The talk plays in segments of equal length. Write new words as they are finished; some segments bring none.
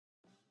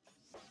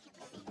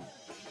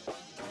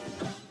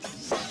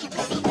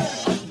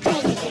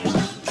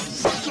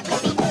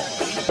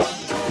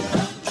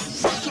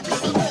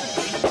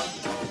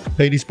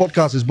Hey, this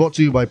podcast is brought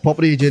to you by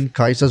property agent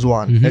Kai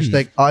Sazwan.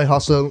 Hashtag I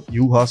hustle,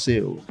 you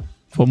hustle.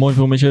 For more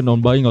information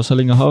on buying or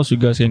selling a house, you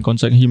guys can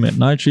contact him at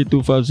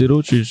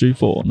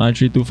 93250-334.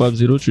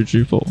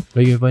 93250-334.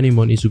 Or you can find him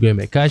on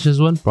Instagram at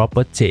Kaishas1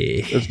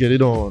 Property. Let's get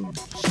it on.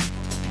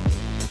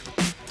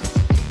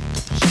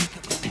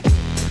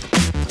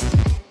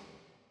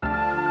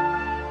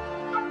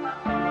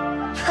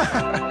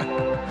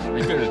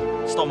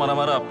 Michael, stop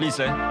marah-marah, please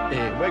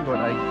Where got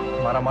I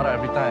marah-marah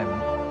every time?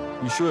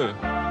 You sure?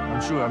 I'm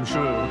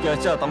sure. Okay,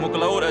 Acha, tamu ke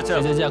laut,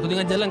 Acha. Sekejap, aku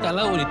tengah jalan kat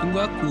laut ni.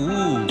 Tunggu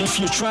aku. If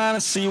you're trying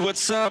to see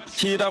what's up,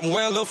 hit up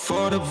Wello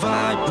for the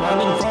vibe.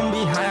 Running from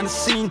behind the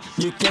scene,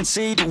 you can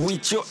see it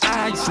with your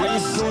eyes.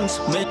 Raise goons,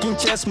 making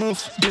chess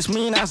moves, this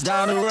mean us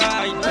down the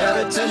right.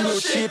 Better turn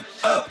your shit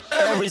up,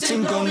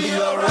 everything gon' be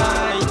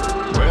alright.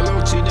 Wello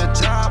to the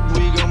top,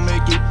 we gon'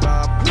 make it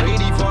pop.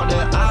 Ready for the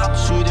up,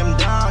 shoot them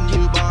down,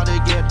 you bout to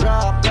get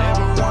dropped.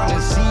 Never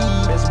wanna see,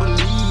 best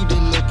believe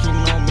they looking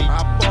on me.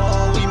 I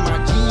ball with my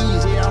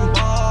G's, yeah I'm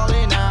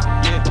balling out,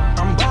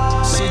 yeah I'm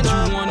balling. Said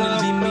you wanna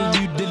leave me,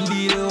 you the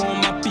leader on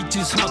my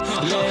pictures, huh?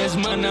 Last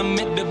month I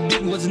met the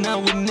big ones, now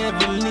we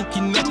never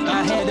linking up.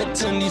 I had to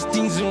turn these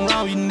things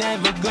around, you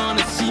never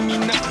gonna see me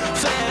now.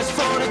 Fast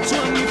forward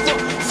 24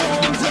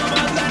 phones on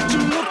my life,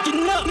 you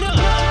looking up.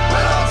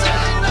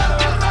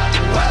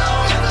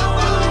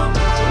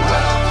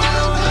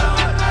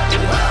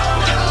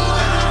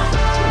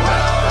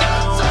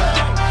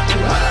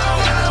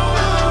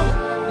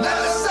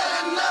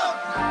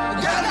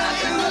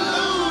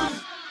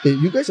 Hey,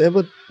 you guys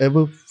ever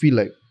feel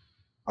like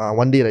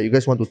one day like you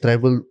guys want to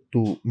travel to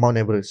Mount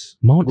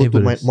Everest? Mount Go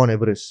Everest. to Mount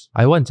Everest.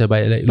 I want to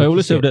buy like. I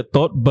always have that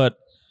thought, but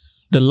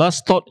the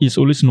last thought is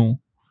always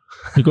no.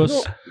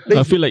 Because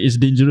I feel like it's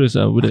dangerous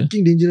over there.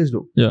 Fucking dangerous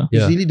though. Yeah.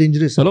 It's really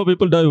dangerous. A lot of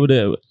people die over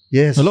there.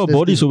 Yes. A lot of that's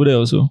bodies the- over there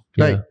also.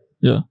 Right.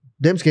 Yeah.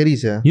 Damn scary,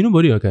 yeah. You know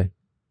body, okay?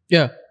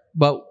 Yeah,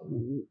 but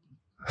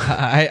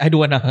I don't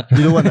want to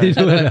You don't want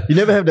that. You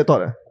never have that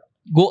thought.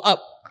 go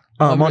up.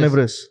 Mount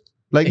Everest.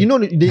 Like you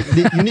know, you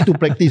need to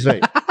practice,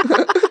 right?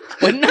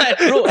 Penat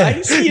bro.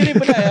 I see ni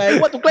penat. I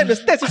want to climb the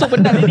stairs also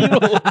penat ni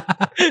bro.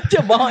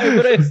 Macam Mount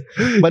Everest.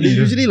 But they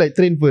usually like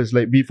train first.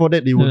 Like before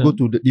that, they will Yeah. go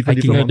to the different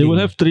Hiking, Yeah, different they will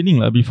mountains. have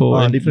training before.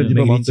 Different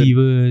Yeah. mountain. McRitchie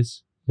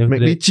first.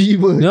 McRitchie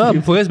first. No,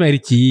 first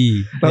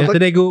McRitchie. Then after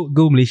that go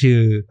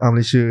Malaysia.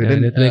 Malaysia. Yeah, Then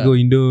then after that go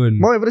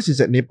Indon. Mount Everest is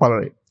at Nepal,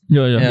 right?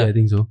 Yeah. Yeah, I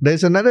think so.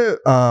 There's another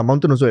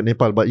mountain also at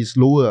Nepal, but it's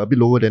lower, a bit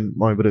lower than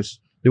Mount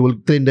Everest. They will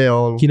train there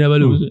all.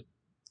 Kinabalu.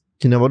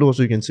 Kinabalu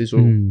also you can say so.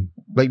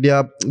 Like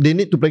they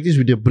need to practice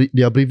with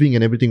their breathing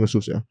and everything also.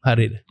 Yeah. Heart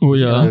rate. Oh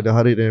yeah. The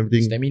heart rate and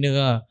everything. Stamina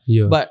lah.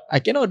 Yeah. But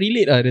I cannot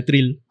relate the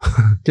thrill.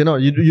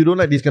 Cannot. You don't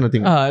like this kind of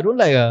thing. I don't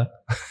like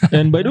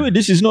And by the way,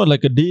 this is not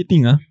like a day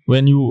thing.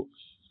 When you,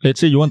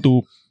 let's say you want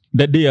to,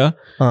 that day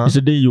it's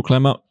the day you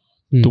climb up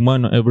to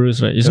Mount Everest,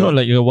 right? It's Yeah. not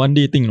like a one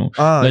day thing, no.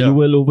 Like yeah. you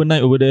will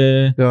overnight over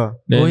there. Yeah.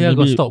 Then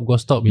got maybe,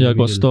 stop. Yeah,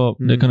 got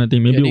stop. That kind of thing.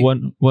 Maybe Yeah,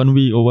 they- one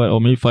week or what,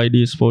 or maybe 5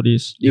 days, 4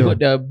 days. They Yeah.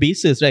 got the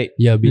bases, right?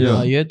 Yeah,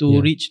 Yeah. You have to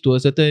Yeah. reach to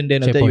a certain,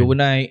 then after Checkpoint. you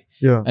overnight,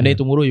 Yeah. and then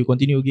tomorrow you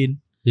continue again.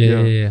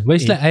 Yeah.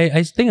 But it's like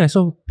I think I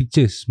saw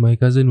pictures. My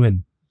cousin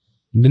went.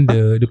 Then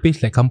the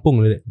place like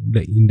kampung like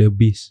in the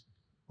base.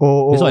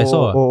 That's what I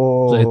saw.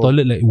 So the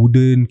toilet like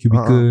wooden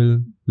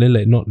cubicle, then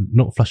like not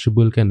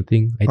flushable kind of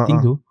thing. I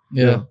think so.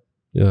 Yeah.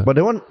 Yeah. But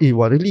that one,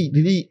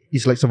 really,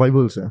 it's like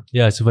survivals.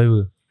 Yeah,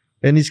 survival.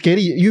 And it's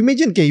scary. You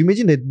imagine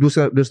that those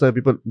type of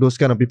people, those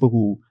kind of people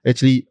who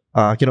actually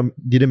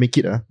didn't make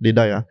it. They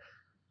die.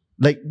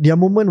 Like their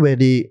moment where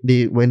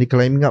when they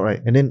climbing up,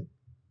 right, and then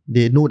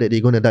they know that they're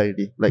gonna die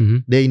already. Like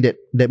they're in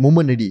that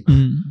moment already.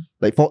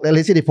 Like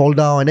let's say they fall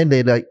down and then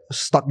they like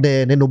stuck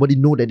there, and then nobody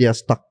know that they are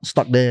stuck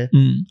there.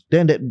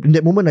 Then in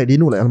that moment, like they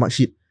know like, alamak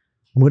shit,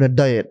 I'm gonna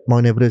die at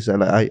Mount Everest.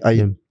 Like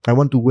I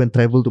want to go and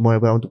travel to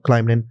Mount Everest. I want to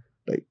climb. Then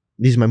like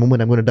this is my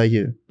moment. I'm gonna die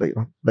here. Like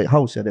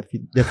how that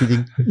feeling?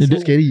 It's so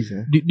scary.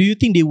 Do you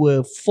think they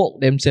will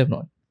fault themselves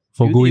not?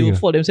 For You think going. they will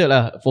fault themselves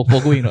lah for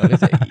going not? Let's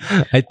say,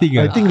 I think.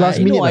 I think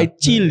last minute. I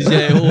chill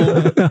at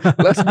home.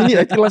 Last minute.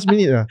 I think last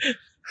minute.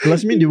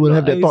 Last minute they will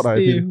have that thought. I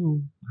stay feel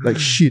home. like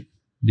shit.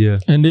 Yeah.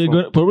 And they're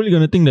probably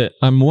gonna think that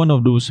I'm one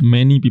of those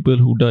many people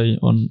who die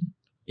on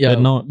Yeah,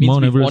 now means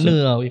Mount with Everest. honor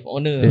lah, with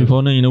honor. with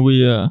honor in a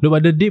way. No,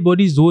 but the dead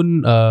bodies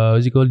don't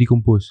what's it called,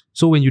 decompose.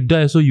 So when you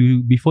die, so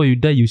before you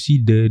die, you see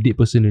the dead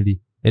person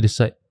already at the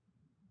side.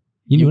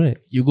 You know, right?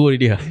 You go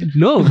already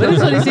No, but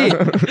that's what they say.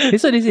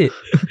 That's what they say.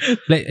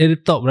 Like at the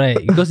top,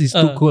 right? Because it's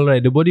too cold,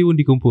 right? The body won't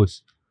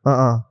decompose.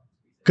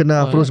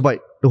 Kena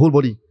frostbite. The whole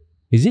body.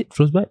 Is it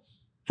frostbite?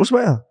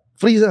 Frostbite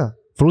freeze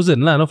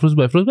Frozen lah, not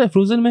frostbite. Frostbite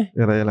frozen meh?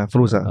 Yalah,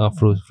 froze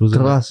Frozen.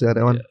 Keras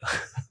that one.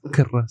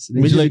 Keras.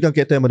 Which like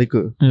Captain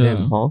America.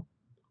 Yeah. Huh?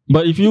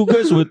 But if you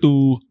guys were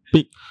to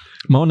pick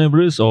Mount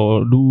Everest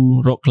or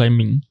do rock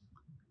climbing,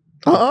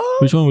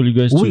 which one will you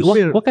guys choose?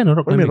 What kind of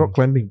rock What do you mean climbing? rock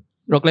climbing?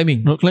 Rock climbing.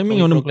 Rock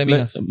climbing on Rock climbing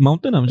like,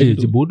 mountain macam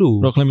It's tu.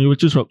 bodoh. Rock climbing, you will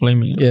choose rock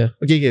climbing. Yeah.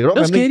 Okay, rock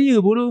That's climbing. scary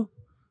bodoh.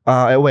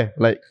 At where?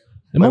 Like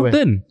A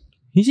mountain.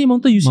 He say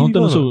mountain, you see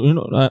Mountain before also, you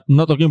know, I'm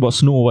not talking about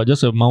snow or what,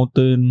 just a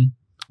mountain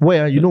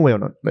Where? You know where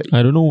or not? Like,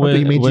 I don't know How to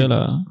where imagine?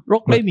 lah.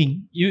 Rock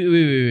climbing. You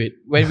wait.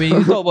 When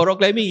you talk about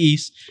rock climbing,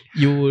 is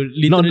you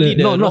Not literally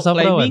the not rock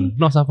Safra climbing one.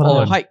 Not Safra or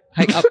one. hike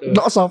up the.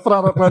 not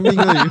Safra rock climbing.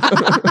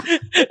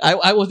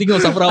 I was thinking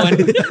of Safra one.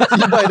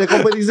 You buy the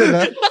competition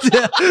lah.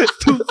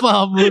 Too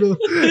far bodoh.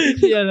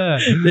 Yalah.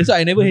 That's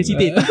why I never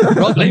hesitate.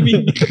 Rock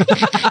climbing.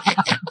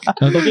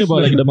 I'm talking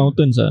about like the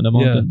mountains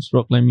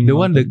rock climbing. The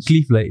one the mountains.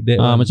 cliff like that.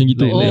 Macam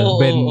gitu. Like, Oh,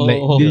 bend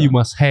like then you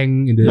must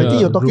hang in the I think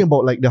you're talking rope.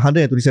 about like the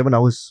 127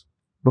 hours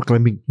rock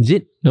climbing. Is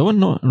it? That one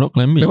not rock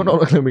climbing. That one not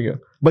rock climbing.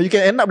 But you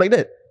can end up like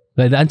that.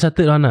 Like the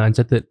Uncharted one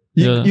Uncharted.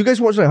 Yeah. You guys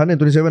watch like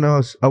 127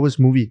 hours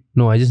movie,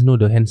 No, I just know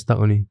the hand stuck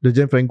only. the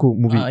Gianfranco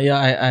movie. Yeah,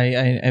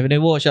 I've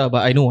never watched,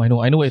 but I know what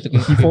you're talking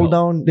about. He fall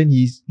down, then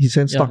his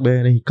hand stuck Yeah. there,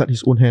 and then he cut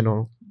his own hand.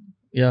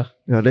 Yeah.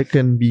 Yeah, that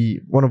can be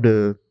one of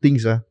the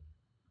things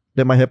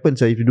that might happen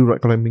if you do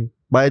rock climbing.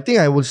 But I think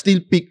I will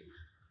still pick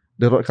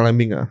the rock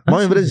climbing.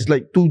 Mount Everest is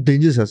like too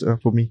dangerous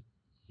for me.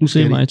 Too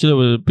Same. scary. Actually, I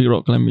will pick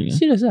rock climbing.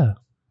 Serious ah?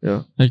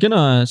 I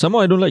cannot.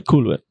 Somehow I don't like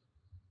cold. Right?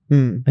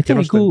 I think I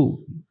Cannot stand.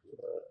 go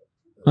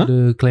Huh?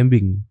 the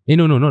climbing.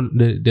 No, not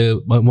the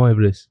Mount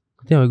Everest.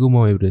 I think I go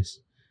Mount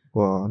Everest.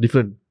 Wow,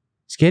 different.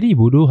 Scary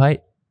bodoh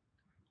height.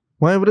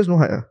 Mount Everest no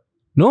height.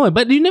 No,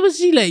 but you never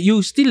see like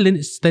you still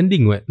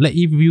standing what? Like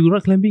if you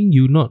rock climbing,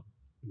 you not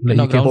like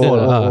Not you can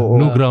grounded. fall.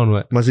 No ground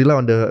what? Must rely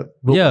on the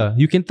rope. Yeah,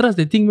 you can trust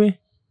the thing meh?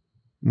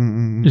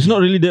 It's not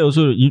really that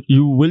also.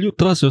 You will you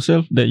trust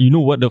yourself that you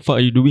know what the fuck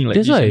are you doing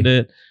like That's this why. and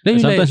that. Then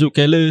you Sometimes like, you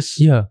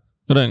careless. yeah.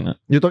 Correct.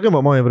 You're talking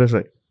about Mount Everest,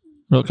 right?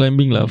 Rock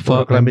climbing lah.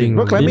 Fuck. Rock climbing.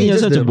 Rock climbing Ini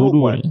is just asal the macam rope.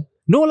 bodoh What? ni.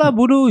 No lah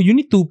bodoh, you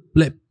need to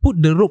like put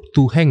the rope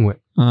to hang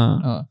what?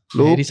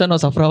 Rope. This one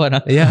not Safra one.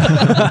 Yeah.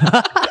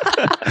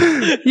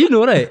 You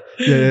know right?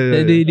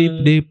 Yeah.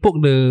 They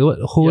poke the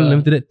hole Yeah. and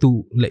after that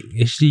to like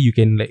actually you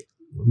can like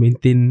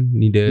maintain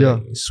the Yeah.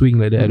 swing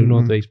like that. I don't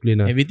know how to explain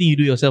lah. Everything you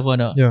do yourself one.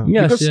 Yeah.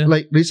 Yes, Because yeah.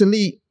 like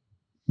recently,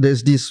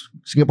 there's this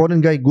Singaporean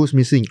guy goes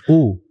missing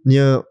Oh,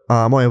 near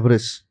Mount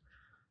Everest.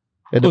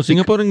 At the Oh,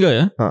 Singaporean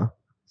guy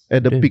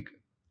At the Yeah. peak,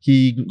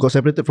 he got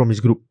separated from his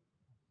group.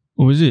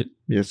 Oh, is it?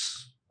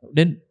 Yes.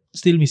 Then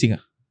still missing.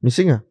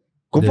 Missing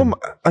confirm.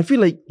 I feel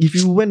like if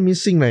you went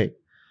missing, like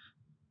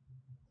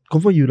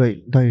confirm you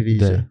like die already.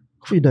 Die. Sia.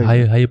 Confirm you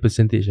die. higher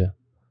percentage ah.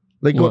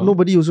 Like got Wow.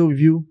 nobody also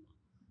with you.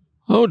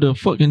 How the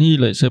fuck can he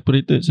like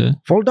separated? Sir?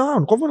 Fall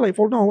down. Confirm like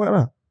fall down. What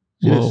lah?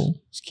 Serious. Wow.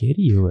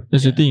 Scary or what?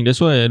 That's the thing. That's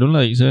why I don't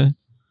like. Sir.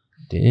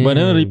 Damn. But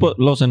I never report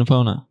lost and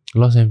found.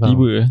 Lost and found.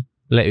 Tiba.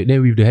 Like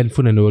then with the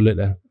handphone and the wallet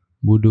lah.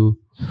 Bodoh.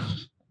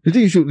 You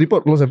think you should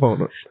report lost and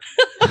found or not?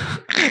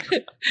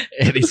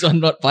 This one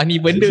not funny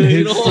benda,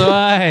 you know. That's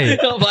why.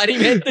 Not funny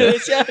matter,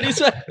 sia,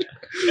 this one.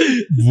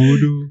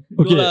 Bodoh.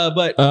 Okay. No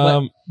lah,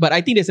 but I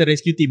think there's a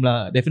rescue team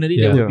lah. Definitely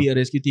there will be a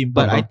rescue team.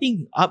 But I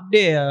think up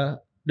there,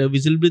 the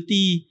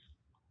visibility,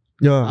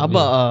 Yeah.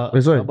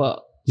 That's why.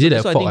 Is it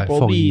That's that why I think fog?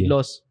 probably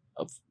lost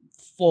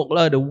fog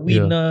lah, the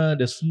wind lah,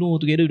 the snow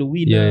together with the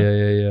wind lah.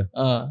 Yeah.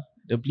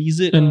 The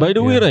blizzard. And by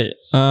the way, right,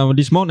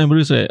 this Mount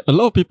Everest, right, a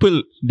lot of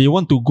people they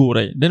want to go,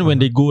 right. Then when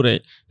they go,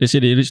 right, they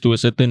say they reach to a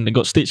certain, they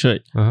got stage,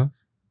 right.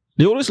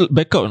 They always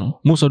back out, no?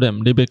 Most of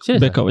them they back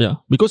out, yeah,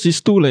 because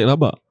it's too like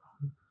rabak,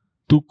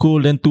 too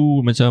cold, then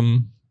too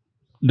macam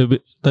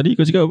tadi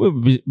kau cakap apa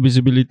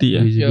visibility,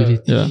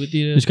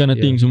 Visibility. this kind of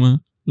thing semua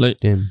like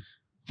Damn.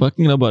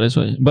 fucking rabak. That's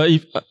why. But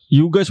if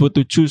you guys were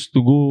to choose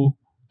to go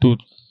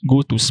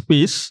to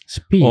space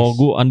or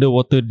go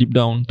underwater deep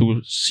down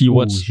to see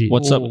what's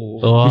up,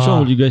 which one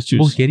would you guys choose?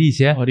 Oh, scary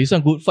sia. Oh, this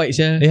one good fight,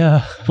 sia. Yeah.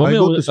 For I me,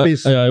 go to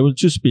space. I will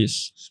choose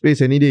space.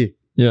 Space any day.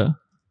 Yeah,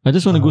 I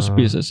just want to go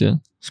space as yeah.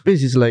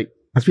 Space is like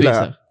I feel Space,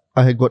 like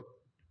I had got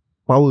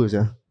powers.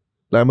 Yeah.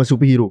 Like I'm a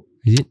superhero.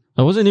 Is it?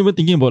 I wasn't even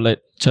thinking about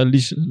like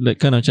childish, like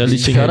kind of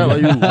childish thing. Shut up,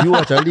 you. You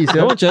are childish. I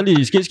Yeah. want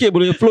childish. Sikit-sikit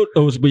boleh float.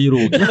 Oh, superhero.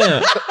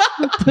 Gimana?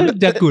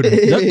 Jakun.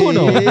 Jakun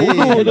tau.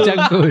 Bodoh tu.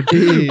 Jakun.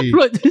 Hey.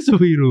 Float je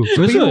superhero.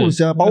 Superhero,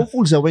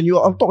 powerful. When you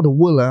are on top of the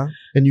world,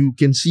 and you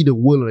can see the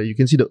world, right? You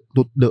can see the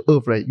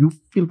earth, right? You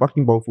feel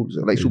fucking powerful,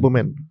 like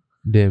Superman.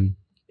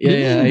 Damn.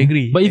 Yeah, I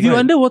agree. But if you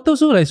underwater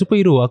so like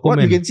superhero, What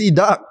you Aquaman. can see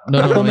dark. No,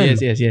 Aquaman.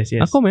 yes.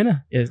 Aquaman lah.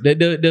 Yes,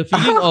 the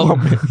feeling of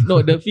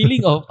the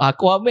feeling of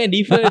Aquaman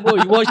different,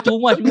 bro. You watch too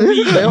much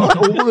movie. That one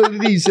over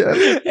already.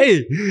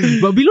 Hey,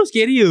 but below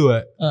scarier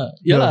what?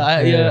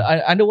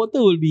 Underwater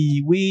will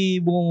be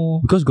way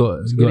more. Because got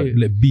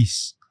like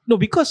beasts. No,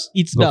 because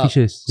it's Got dark.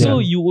 fishes.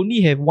 So Yeah. you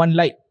only have one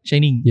light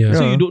shining. Yeah.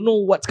 So you don't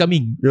know what's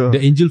coming. Yeah. The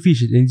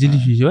angelfish.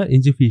 What?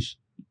 Angelfish.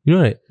 You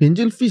know right?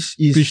 Angelfish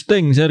is Fish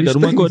tank saya dekat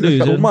rumah kau ada.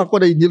 Kat Sia. rumah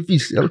aku ada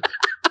angelfish.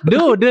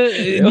 No,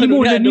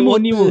 Nemo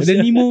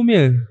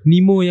punya.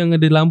 Nemo yang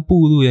ada lampu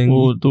tu yang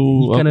Oh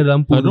tu. ikan ada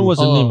lampu. I don't know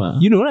what's the Oh. name.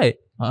 You know right?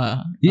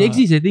 It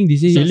exists I think they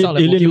say. Sound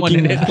like Alien Pokemon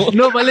looking- like that.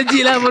 No, but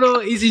legit lah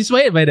bro. It's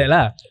inspired by that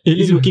lah.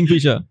 Alien looking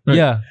fish right?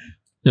 Yeah.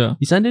 Yeah.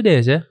 It's under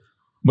there yeah.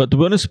 But to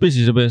be honest, space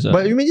is the best.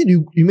 But imagine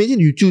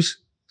you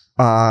choose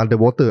the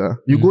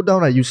water. You go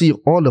down, you see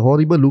all the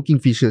horrible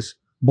looking fishes.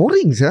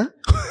 Boring, sir.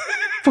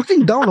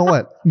 fucking down or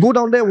what? Go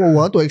down there,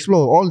 want to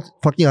explore all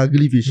fucking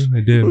ugly fish.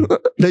 Damn.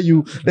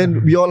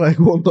 Then we all like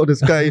go on top of the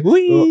sky.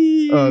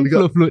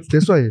 Float.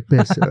 That's why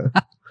best.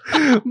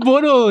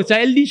 Bodoh,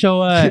 childish or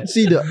what?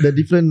 See the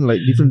different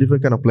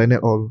kind of planet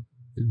all.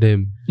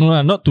 Damn. No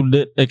lah, not to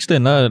that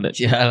extent lah.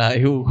 Sialah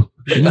you.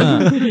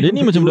 Nah, dia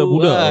ni macam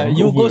budak-budak.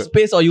 You go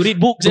space or you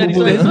read books. That's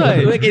why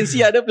you can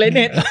see other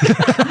planet.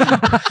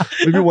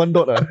 Maybe one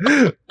dot lah.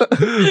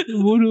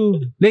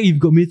 Bodoh. Then if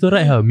got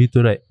meteorite,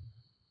 meteorite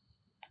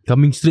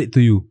coming straight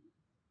to you,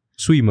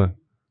 swim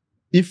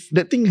If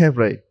that thing have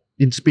right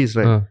in space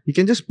right, you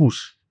can just push.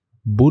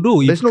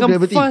 Bodoh. There's if no come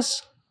gravity.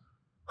 fast,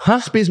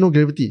 Space no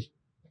gravity.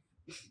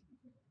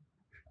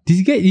 This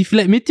guy, if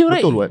like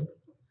meteorite Betul what?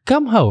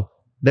 come how?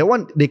 That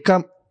one they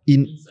come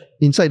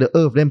inside the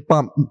earth, then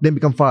pump, then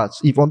become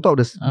fast. If on top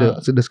of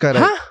the sky,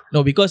 right?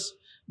 No, because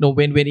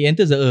when it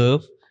enters the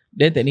earth,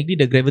 then technically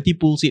the gravity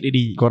pulls it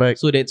already. Correct.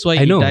 So that's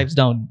why I it know. dives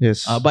down.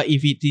 Yes. But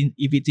if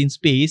it's in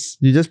space,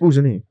 You just push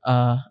only.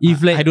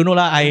 If like I don't know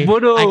lah. I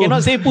Bodoh.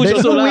 cannot say push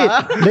There's also no weight.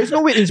 lah. There's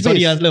no weight in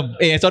space. Sorry, Aslam.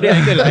 Sorry,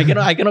 Uncle.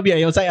 I cannot be at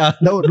your side.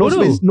 No Bodoh.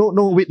 space.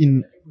 No weight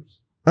in.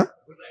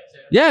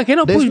 yeah,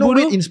 cannot There's push. no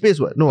Bodoh. weight in space.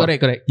 What? No.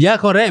 Correct. Yeah,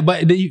 correct.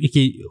 But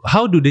okay,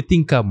 how do the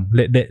thing come?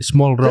 Like that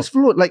small rock. Just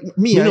float like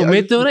me. No,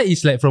 meteorite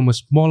is like from a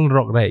small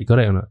rock, right?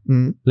 Correct or not?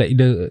 Mm. Like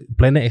the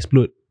planet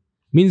explode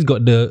means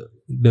got the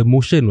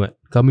motion what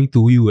coming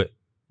to you what.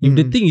 If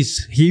the thing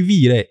is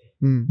heavy, right?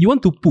 You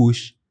want to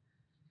push.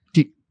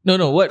 No.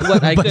 What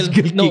Uncle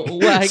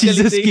Scissors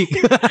is saying?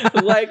 kick.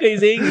 What Uncle is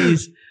saying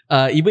is,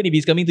 even if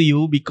it's coming to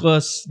you,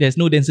 because there's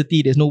no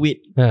density, there's no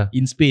weight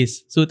in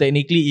space. So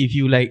technically, if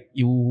you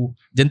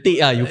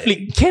jentik you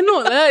flick.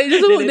 Cannot lah. It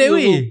doesn't work that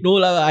way. No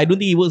lah, I don't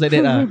think it works like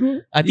that lah.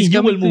 I think It's you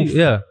will coming to move. you,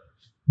 yeah.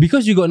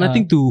 Because you got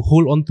nothing to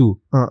hold on to.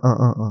 You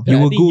I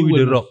will think go you with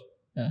will the rock.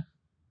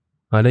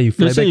 move. Then you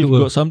fly Let's back say to you've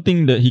got Earth.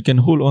 something that he can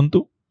hold on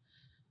to.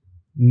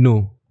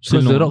 No.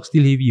 Still Because the no. rock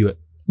still heavy what.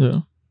 Yeah.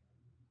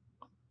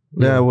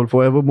 Yeah, I will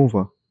forever move.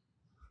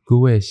 Go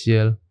where,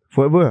 Shell?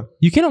 Forever.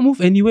 You cannot move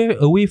anywhere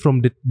away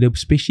from the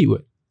spaceship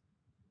what.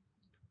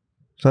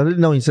 Suddenly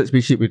now inside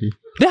spaceship already.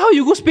 Then how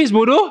you go space,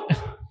 Bodo?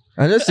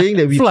 I'm just saying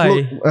that we Fly.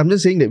 float. I'm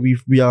just saying that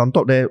we are on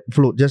top there,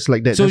 float just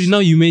like that. So Just now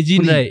you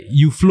imagine free. right,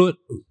 you float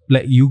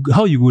like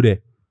how you go there?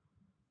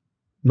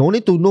 no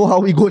need to know how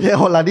we go there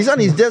all lah. This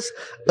one is just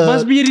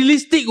Must be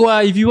realistic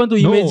wah. If you want to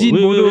imagine,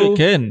 wait, Bodo.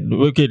 can.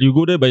 Okay, you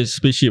go there by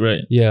spaceship,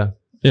 right? Yeah.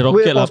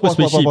 Rocket lah, apa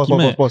spaceship.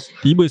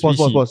 Tiba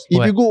spaceship. If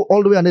What? you go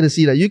all the way under the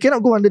sea, you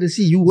cannot go under the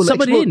sea. You will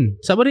explode.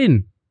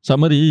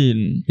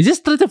 Submarine. It's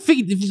just try to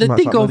think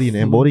of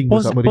submarine, boring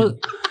the submarine.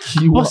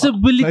 You are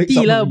possibility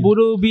like lah, submarine.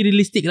 Bodo. Be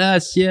realistic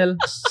lah,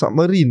 Shell.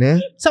 Submarine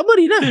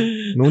Submarine lah.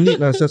 No need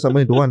lah,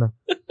 submarine don't want lah.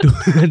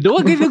 Don't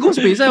want to go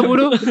space lah,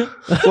 Bodo.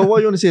 What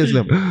you want to say,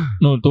 Islam?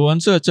 No, to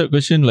answer a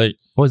question like,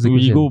 What's the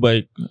we question? go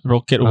by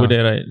rocket over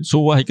there, right?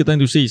 So what Haikal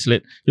trying to say is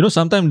like,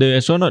 sometimes the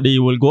astronaut,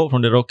 they will go out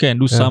from the rocket and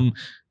do some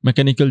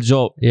mechanical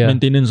job,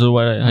 maintenance or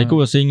what, right?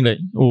 Haikal was saying like,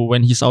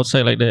 when he's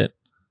outside like that.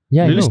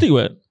 Yeah, Realistic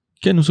what?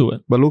 Can also what?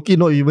 But Loki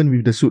not even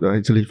with the suit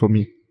actually for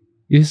me.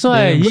 That's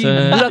why.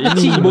 Budak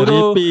kecil,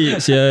 Bodo.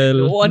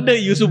 Sial. No wonder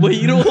you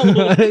superhero.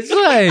 That's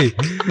why.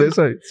 That's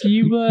right.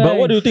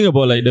 But what do you think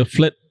about like the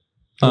flat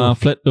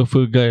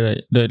earther guy,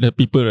 right? The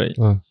people, right?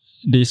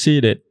 They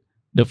say that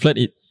the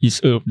flat is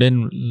Earth.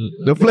 Then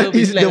The flat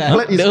is Earth.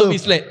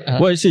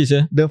 what it says,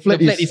 yeah? The flat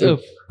is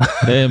Earth.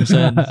 Damn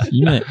son.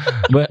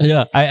 But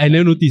yeah. I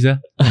never notice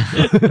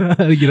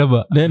Lagi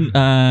rabak.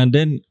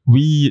 Then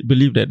we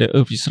believe that the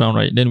Earth is round,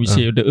 right? Then we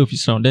say the Earth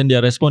is round. Then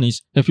their response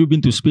is, have you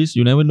been to space?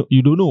 You never know.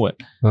 You don't know what.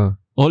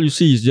 All you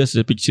see is just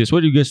the pictures.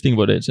 What do you guys think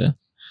about that, sir?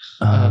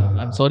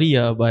 I'm sorry,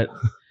 but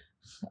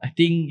I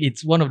think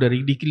it's one of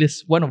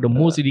the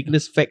most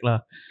ridiculous fact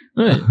lah.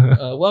 Right.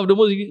 One of the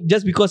most,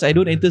 just because I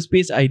don't enter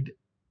space, I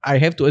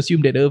have to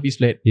assume that the Earth is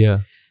flat.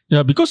 Yeah.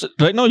 Yeah, because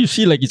right now you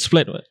see like it's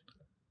flat, right?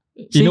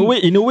 In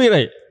a way,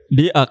 right?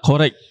 They are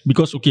correct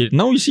because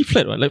now you see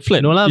flat, right? Like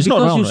flat. No lah, it's because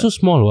not round, you're so right?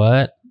 small,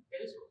 what?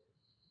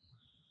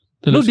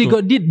 No, they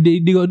got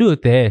do a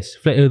test.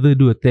 Flat earther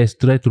do a test,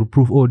 try to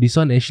prove this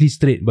one actually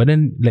straight. But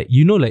then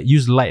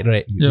use light,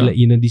 right? Yeah. Like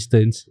in a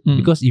distance.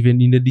 Because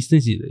even in the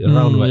distance it's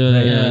around, right?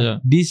 Yeah.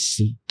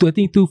 I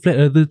think two flat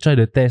earther try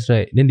the test,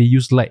 right? Then they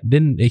use light.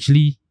 Then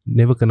actually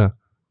never kena.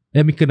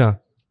 Kena.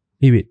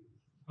 Wait.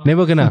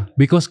 Never kena.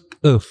 Because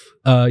Earth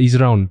is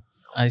round.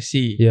 I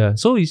see. Yeah.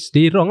 So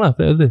they wrong lah,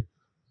 flat earther.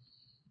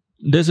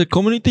 There's a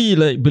community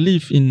like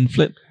believe in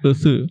flat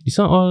earther.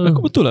 It's not all Aku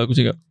betul lah aku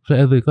cakap.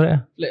 flat earther, correct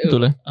lah. Betul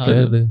lah. Flat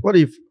earther. What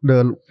if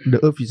the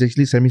Earth is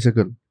actually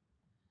semicircle?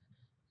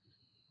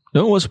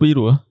 That one was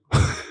superhero.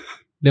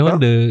 That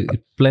one the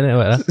planet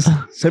what lah?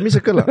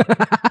 Semicircle lah.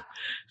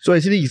 So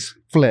actually it's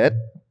flat,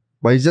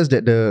 but it's just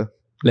that the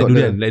Like got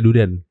durian. Like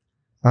durian.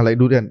 like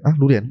durian.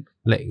 Durian.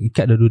 Like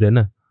cut the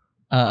durian lah.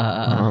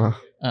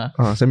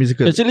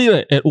 Semicircle. Actually,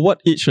 right, at what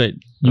age, right,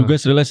 you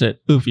guys realize that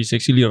Earth is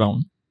actually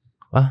round?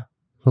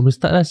 From the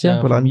start lah,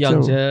 Sia. From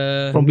young,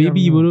 From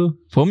baby, bro.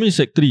 For me,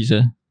 Sec 3,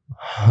 sir.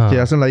 Okay,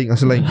 asal lying.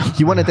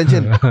 He want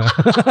attention.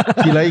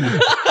 He lying.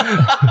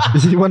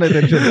 He want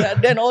attention.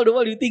 Then all the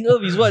while you think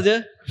Earth is what?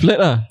 Flat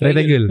lah.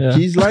 Triangle. Yeah.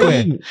 He's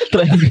lying.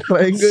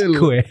 Triangle.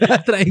 Square.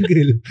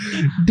 Triangle.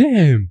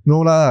 Damn.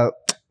 No lah.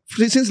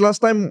 Since last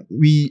time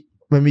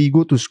when we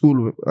go to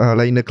school,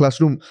 like in the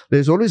classroom,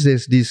 there's always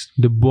this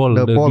The ball.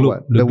 The ball, globe.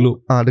 what? The globe.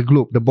 The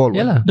globe, the ball.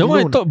 Yeah what. lah. That You one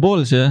I know- thought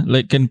balls,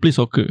 like can play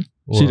soccer.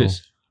 Wow.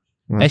 Serious.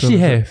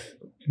 Actually have.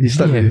 He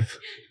start Actually with.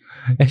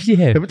 Actually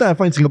have. Every time I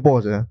find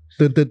Singapore,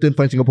 turn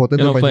find Singapore, turn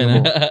Cannot find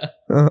find,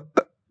 Singapore.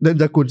 Then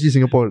Jakun see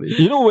Singapore.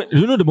 You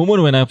know the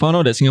moment when I found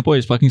out that Singapore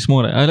is fucking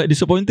small, right? I like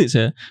disappointed,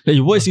 sir.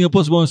 Like why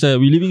Singapore small, sir?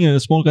 We living in a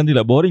small country,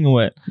 like boring or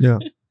what? Yeah.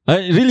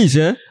 I really,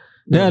 sir.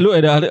 Then I look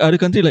at the other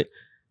country like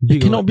it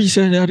Big cannot be,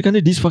 sir. The other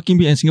country this fucking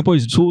big and Singapore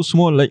is so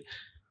small. Like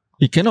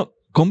it cannot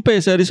compare,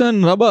 sir. This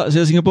one rabak,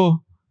 sir. Singapore.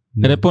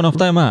 At that point of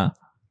time,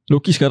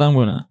 Loki sekarang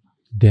pun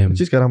Damn.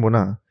 Actually sekarang pun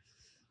lah.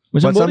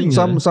 macam But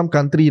boring. some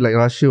country like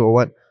Russia or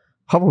what,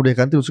 half of their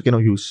country also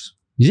cannot use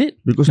Is it?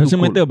 because too doesn't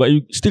cold. matter, but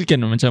you still can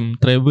macam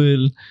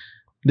travel,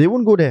 They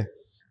won't go there.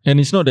 and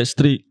it's not that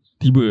strict.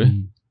 Tiba.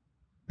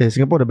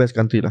 Singapore the best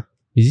country lah.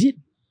 Is it?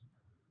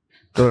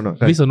 Don't know.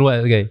 Based on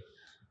what, okay?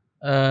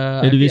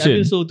 Education. I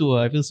feel so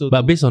too.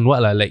 But based on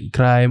what lah? Like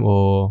crime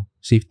or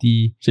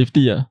safety?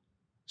 Safety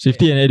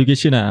Safety and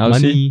education I'll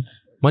say Money?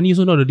 Money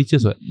also not the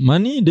teachers what?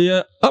 money they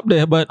are up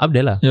there, but Up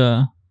there lah.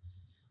 yeah,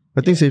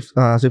 I think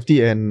safety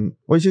and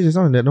what you say just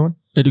now that one?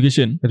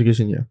 education.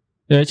 Education, yeah.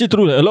 Yeah, actually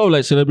true. Like, a lot of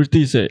like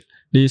celebrities,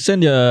 they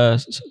send their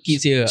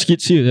Kids here.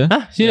 kids here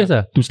Huh? Serious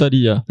ah? to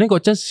study. Yeah. Then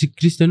got chance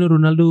Cristiano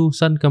Ronaldo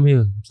son come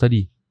here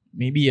study.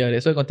 Maybe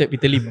that's why contact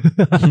Peter Lim.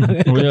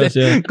 Oh, yes,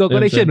 yeah. Got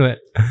connection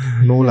what?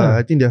 No lah.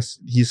 I think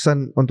his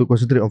son want to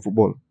concentrate on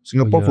football.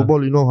 Singapore Oh, yeah.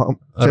 football, you know,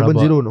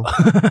 7-0 no.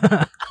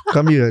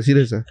 Come here,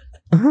 serious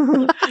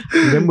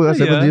Remember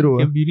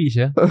 7-0 Can be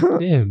rich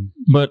Damn.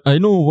 But I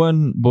know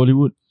one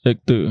Bollywood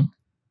actor.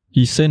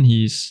 He sent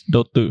his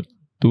daughter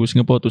to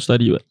Singapore to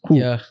study. What? Who?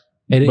 Yeah.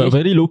 At the But age,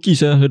 very low key,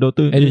 her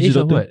daughter. at the his age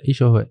of daughter. what?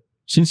 Age of what?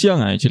 Since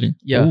young, actually.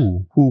 Yeah.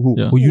 Oh, Who?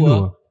 Yeah. oh you Who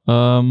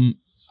know.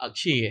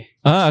 Akshay.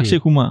 Akshay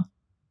Kumar.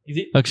 Is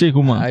it? Akshay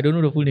Kumar. I don't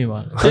know the full name.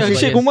 Yeah,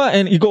 Akshay Kumar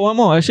and you got one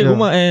more. Akshay Yeah.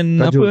 Kumar and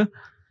Kajol. apa?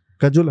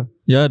 Kajol lah.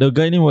 Yeah, the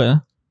guy name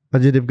what?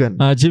 Ajay Devgan.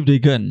 Ajib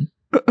Devgan.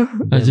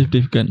 Ajib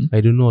Devgan. I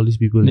don't know all these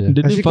people. The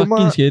name Akshay fucking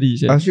Kumar- scary.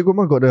 Yeah. Akshay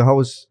Kumar got the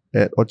house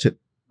at Orchard.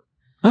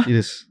 Huh?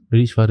 Serious.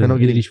 Rich father. I'm not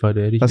kidding. Rich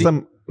father. Rich Last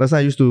time I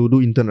used to do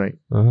intern, right?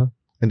 Uh-huh.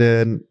 And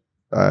then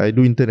I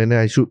do intern and then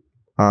I shoot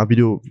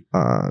video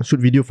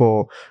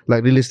for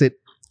like real estate.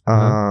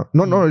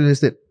 Not real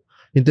estate.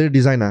 Interior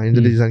design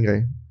design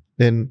guy.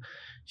 Then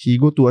he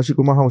go to Akshay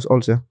Kumar house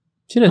also.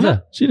 Serious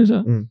ah? Serious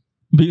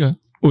Big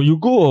Oh, you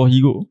go or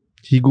he go?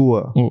 He go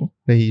Oh.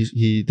 then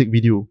he take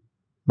video.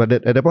 But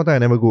at that point of time I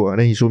never go.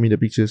 Then he show me the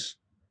pictures.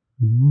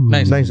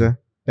 Nice. Nice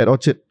At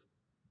Orchard.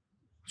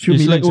 Few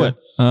It's like millions,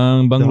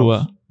 what?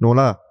 Bungalow No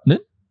lah. Then?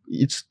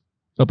 It's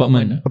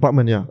Apartment.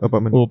 apartment, yeah.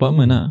 Apartment. Oh,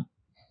 apartment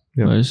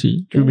Yeah. I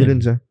see. Few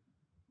millions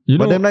You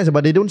But know, damn nice,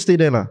 but they don't stay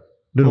there lah.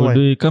 Don't know why.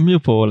 they come here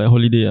for like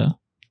holiday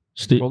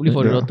Stay Probably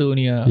for the Yeah. daughter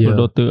only. for Yeah.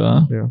 daughter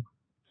Yeah.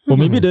 Or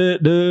maybe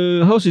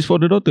the house is for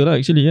the daughter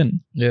actually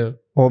kan. Yeah.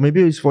 Or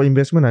maybe it's for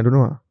investment, I don't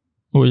know.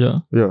 Oh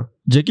yeah. Yeah.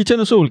 Jackie Chan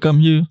also will come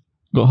here.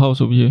 Got house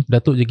over here.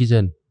 Datuk Jackie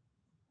Chan.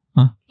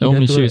 That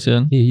one Datuk,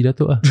 Malaysia right? He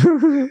Datuk ah.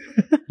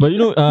 But you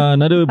know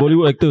another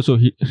Bollywood actor so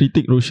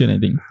Hrithik Roshan I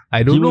think.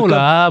 I don't know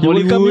lah. He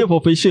will come here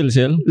Bollywood. for facial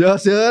sel. Yeah,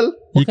 sel.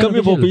 He What come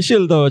kind here of for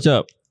facial tau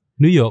cap.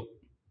 New York.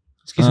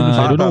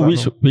 I don't know tak,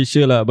 which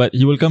facial lah, but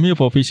he will come here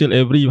for facial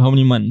every how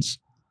many months?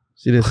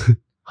 Serious.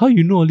 How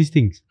you know all these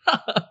things?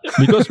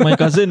 Because my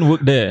cousin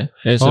worked there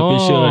as a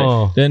facial, right?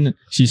 Oh. Then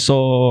she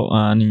saw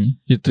ni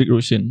Hrithik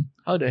Roshan.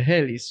 How the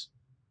hell is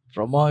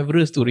from Mount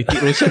Everest to Hrithik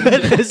Roshan?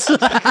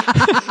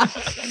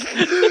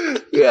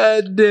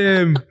 God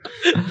damn.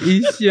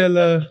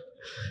 Isyalah.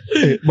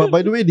 But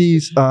by the way,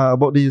 this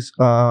about this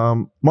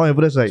Mount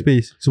Everest, right?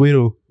 Space.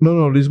 Swero.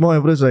 No, this Mount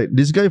Everest, right?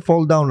 This guy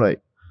fall down, right?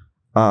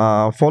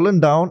 Fallen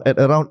down at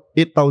around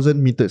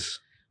 8,000 meters.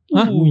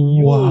 Huh?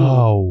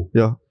 Wow.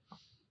 Yeah.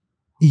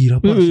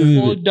 Rapat. Wait.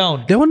 Fall down.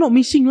 That one not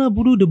missing lah,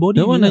 bodoh. The body.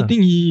 That one I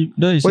think he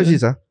dies. What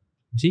is this?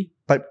 See?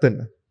 Type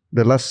 10.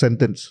 The last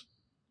sentence.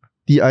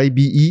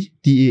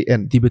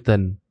 Tibetan.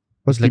 Tibetan.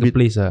 What's It's like a Tibet?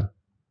 place ah.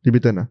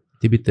 Tibetan.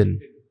 Tibetan.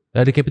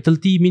 The capital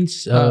T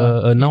means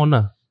a noun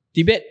lah.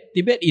 Tibet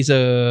is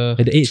a.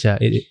 At the age ah.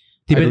 I don't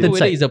Tibetan know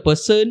whether side. it's a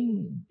person,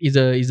 is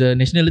a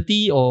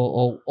nationality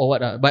or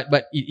what but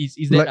is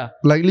that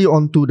Likely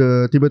onto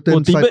the Tibetan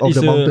Oh, side Tibet of is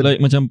the a, mountain. like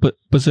macam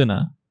person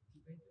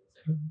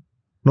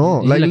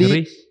No, Is it like a likely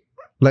race?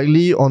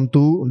 likely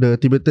onto the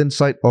Tibetan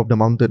side of the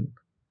mountain.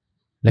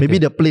 Like Maybe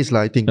a- the place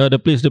lah, I think. The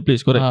place,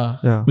 correct.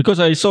 Yeah. Because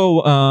I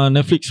saw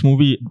Netflix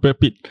movie Brad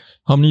Pitt,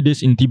 how many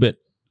days in Tibet?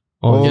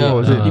 Oh, yeah,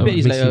 is it? Tibet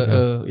is makes like it,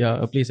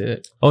 a place like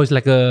that. Oh, it's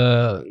like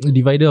a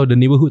divider of the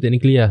neighborhood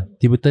technically ah.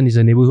 Tibetan is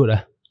a neighborhood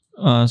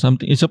ah.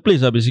 Something. It's a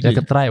place basically.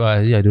 Like a tribe ah.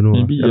 Yeah, I don't know.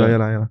 Maybe. Yeah, Yeah.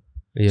 yeah.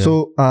 Yeah.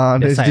 So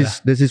there's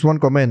side this one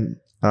comment.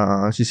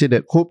 She said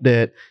that hope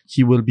that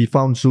he will be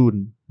found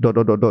soon. ...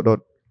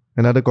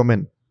 Another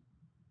comment.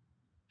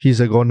 He's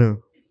a goner.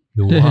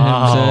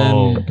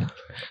 Wow.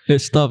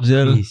 Let's stop,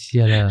 Zel.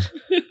 Sial lah.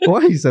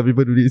 Why is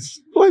people do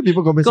this? Why people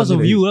comment Because of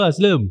something you like lah,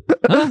 Slim.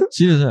 Huh?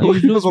 Serious ah? this? Why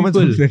people comment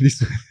people. something like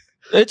this?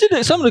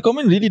 Actually, some of the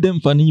comment really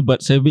damn funny but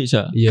savage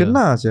ah. Yeah.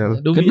 Kena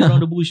sial. Don't beat around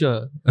the bush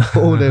lah.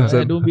 Oh damn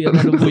son. Don't beat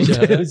around the bush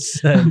lah.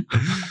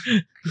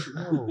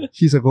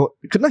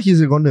 He's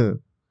a goner.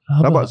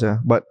 Rabak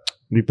sial. But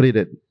we pray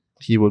that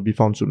he will be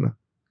found soon lah.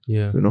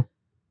 Yeah. You know.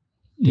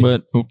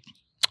 But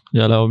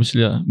yeah lah,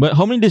 obviously lah. But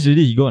how many days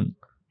already he gone?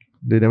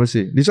 They never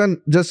say. This one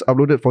just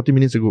uploaded 40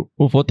 minutes ago.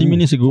 Oh, 40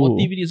 minutes ago.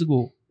 40 minutes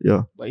ago.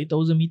 Yeah. By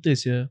 8,000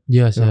 meters yeah.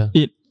 Yes, yeah.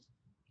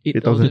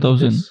 8,000.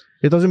 8,000.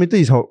 8,000 meters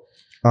is how?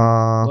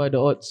 What are the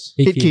odds?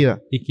 8K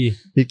lah.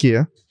 8K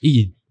lah.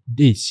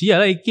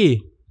 Sial lah 8K.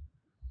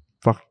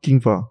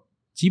 Fucking far.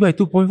 Cibai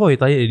 2.4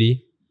 tired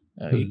already.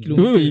 8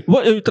 kilometers. Wait,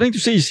 what are you trying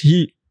to say is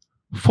he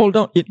fall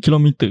down 8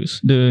 kilometers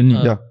the ni.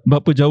 Yeah.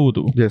 Berapa jauh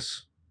tu?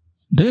 Yes.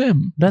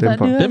 Damn. Dah Damn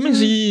tak ada. That means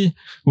he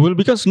will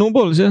become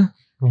snowballs yeah.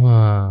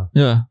 Wah.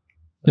 Yeah.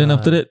 Then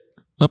after that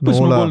apa No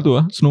snowball lah. tu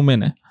ah?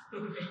 Snowman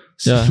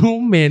Yeah.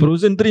 Snowman.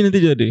 Frozen 3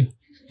 nanti dia ada.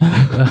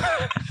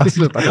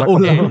 Oh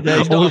lah.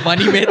 It's not a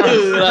funny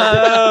matter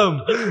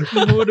lah.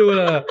 Bodoh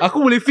lah. Aku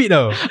boleh fit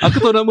tau.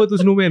 Aku tahu nama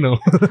tu Snowman tau.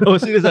 Oh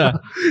serious ah?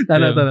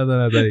 Tak nak.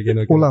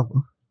 Olaf.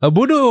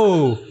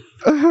 Bodoh.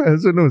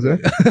 So knows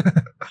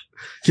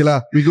Okay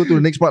lah, we go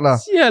to the next part lah.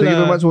 Sial Thank you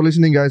lah. very much for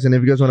listening guys. And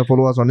if you guys want to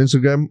follow us on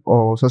Instagram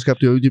or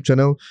subscribe to our YouTube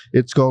channel,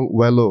 it's called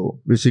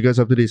Wello. We'll see you guys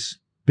after this.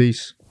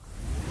 Peace.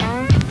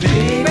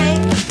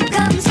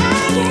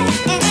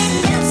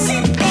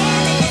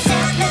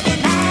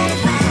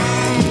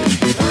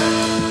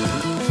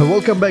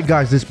 Welcome back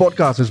guys. This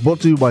podcast is brought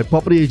to you by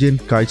property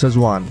agent Kaisas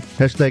One.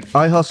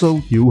 #I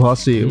hustle, you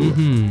hustle.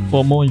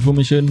 For more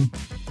information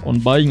on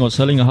buying or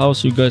selling a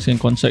house, you guys can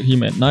contact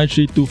him at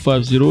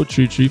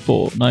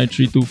 93250-334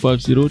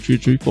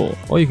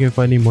 93250-334. Or you can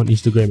find him on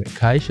Instagram at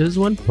Kaisha's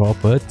One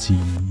Property.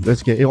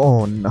 Let's get it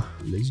on.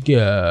 Let's go.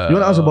 You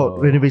want to ask about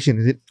renovation,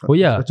 is it? Oh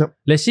yeah. Macam,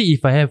 Let's say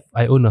if I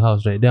own a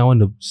house, right? Then I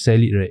want to sell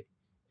it, right?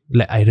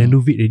 Like I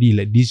renovate already.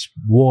 Like this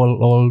wall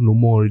all no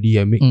more already.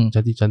 I make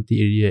cantik-cantik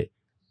already, right?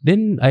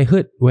 Then I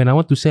heard when I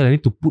want to sell, I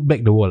need to put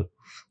back the wall.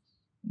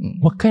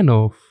 What kind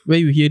of Where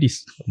you hear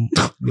this?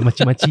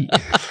 Makcik-makcik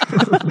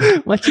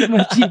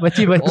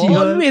Makcik-makcik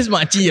Always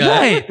makcik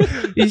lah. Right.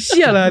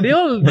 Sial lah. They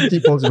all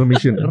Makcik false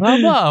information.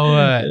 rabak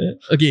what.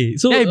 Okay,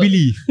 so I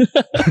believe.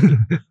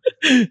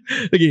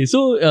 okay,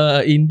 so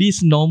in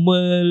this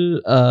normal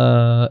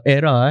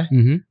era,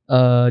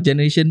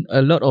 generation,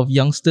 a lot of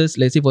youngsters,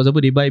 let's say for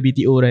example, they buy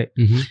BTO, right?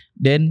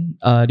 Then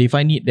they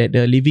find it that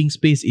the living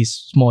space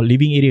is small,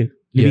 living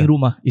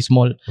room is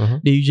small.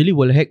 They usually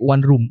will hack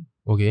one room.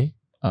 Okay.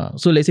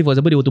 So let's say for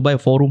example, they want to buy a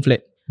 4-room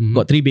flat,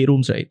 got 3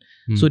 bedrooms, right?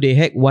 So they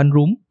hack one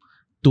room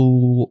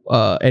to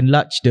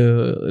enlarge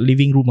the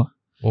living room.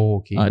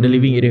 Oh, okay. The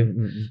living area.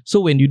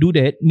 So when you do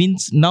that,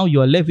 means now you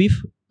are left with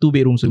 2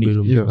 bedrooms only.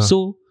 Yeah.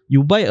 So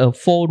you buy a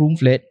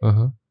 4-room flat,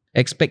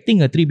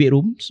 expecting a 3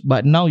 bedrooms,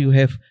 but now you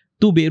have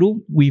 2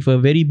 bedroom with a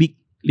very big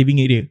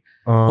living area.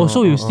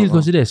 So you still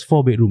consider as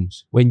 4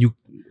 bedrooms when you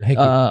hack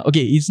it?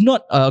 Okay, it's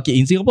not okay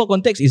in Singapore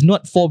context. It's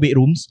not 4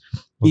 bedrooms.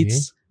 Okay.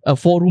 It's a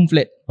 4-room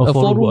flat. A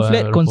 4-room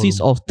flat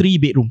consists of 3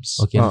 bedrooms.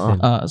 Okay,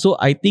 understand. So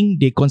I think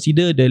they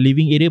consider the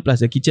living area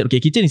plus the kitchen. Okay,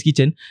 kitchen is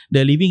kitchen.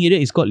 The living area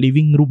is called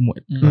living room.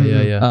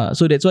 Yeah.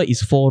 So that's why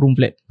it's 4-room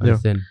flat.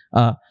 Understand.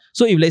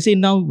 So if let's say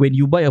now when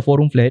you buy a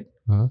 4-room flat,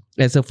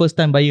 as a first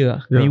time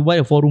buyer, when you buy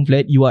a 4-room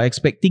flat, you are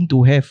expecting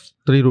to have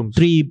 3 rooms.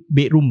 3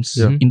 bedrooms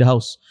in the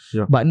house.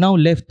 Yeah. But now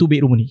left 2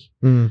 bedroom only.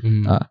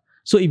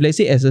 So if let's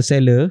say as a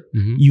seller,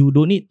 you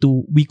don't need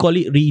to, we call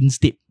it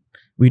reinstate.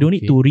 We don't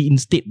need to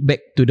reinstate back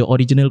to the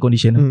original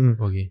condition.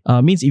 Okay.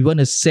 Means if you want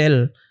to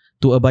sell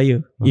to a buyer,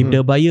 if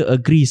the buyer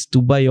agrees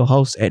to buy your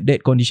house at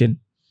that condition,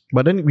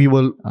 But then we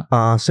will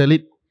sell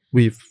it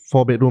with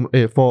 4-room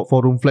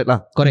flat lah.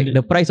 correct,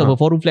 the price of a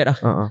 4-room flat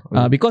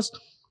because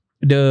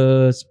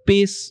the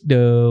space,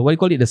 the what you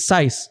call it, the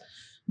size,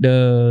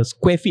 the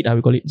square feet,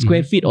 we call it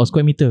square feet or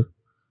square meter,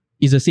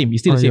 is the same.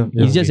 It's still the same.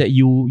 It's just that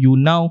you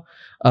now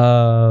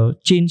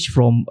change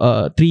from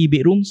 3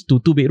 bedrooms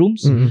to 2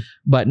 bedrooms,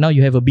 but now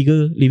you have a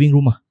bigger living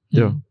room.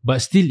 Yeah.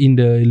 But still in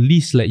the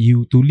list, like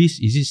you to list,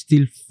 is it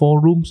still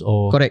 4 rooms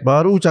or? Correct.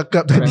 Baru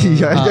cakap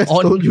tadi. I just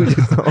told you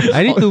just now.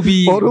 I need to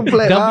be 4-room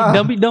flat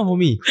dump it down for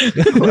me.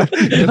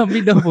 Dump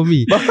it down for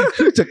me.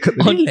 Baru cakap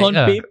tadi. On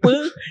paper,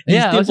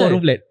 it's still 4-room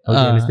flat.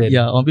 Okay, understand.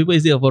 Yeah, on paper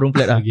it's still a 4-room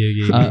flat. Okay.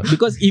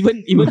 Because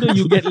even though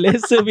you get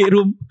lesser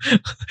bedroom,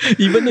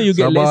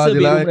 Sabar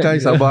je lah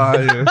Kai, sabar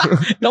je.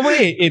 No,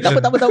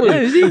 tak apa.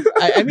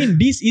 I mean,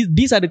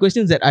 these are the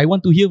questions that I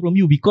want to hear from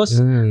you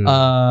because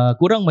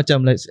korang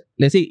macam let's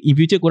say in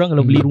future korang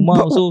kalau beli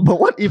rumah also. But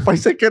what if 5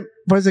 second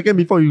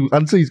before you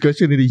answer his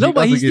question already? No,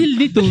 but he still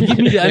need to give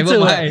me the answer.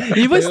 Never What? mind.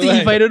 Even still,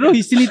 if I don't know, he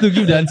still need to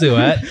give the answer.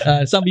 What?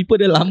 Some people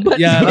dia lambat.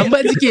 Yeah,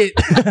 lambat sikit.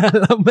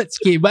 Lambat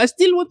sikit. But I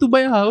still want to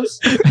buy a house.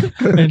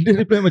 And dia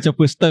reply macam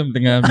first time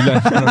tengah bilang.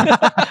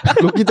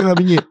 Loki tengah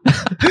bingit.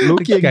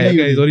 Loki Guys,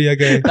 sorry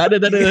guys. Tak ada.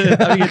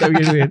 Tak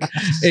fikir.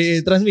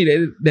 Trust me,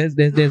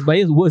 there's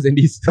buyers worse than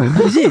this.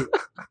 Is it?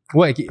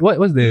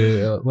 What's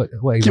the what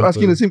Keep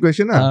asking the same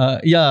question lah.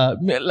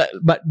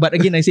 But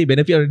again I say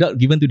benefit of the doubt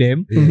given to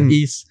them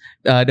is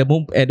at the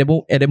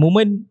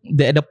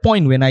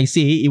point when I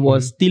say it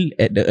was still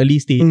at the early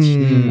stage.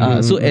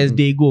 So as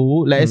they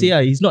go, like I say,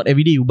 it's not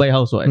every day you buy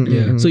house, right?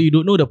 So you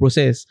don't know the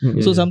process.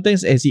 So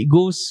sometimes as it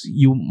goes,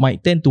 you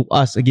might tend to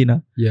ask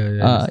again.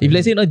 If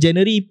let's say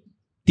January,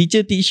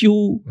 teacher teach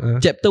you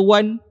chapter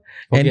 1.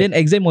 And then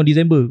exam on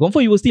December.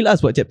 Confirm you will still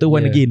ask for chapter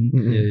 1 again.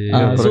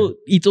 So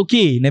it's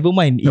okay. Never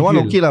mind. That one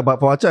okay lah.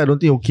 But for Acha, I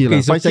don't think okay lah.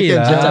 5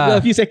 seconds.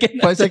 A few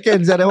seconds. 5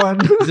 seconds that one.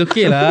 It's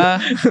okay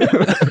lah.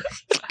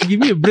 Give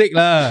me a break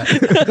lah.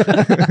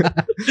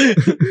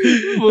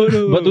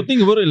 But to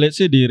think about it, let's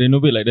say they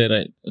renovate like that,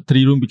 right?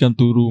 3 room become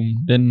 2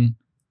 room. Then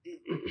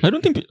I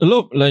don't think a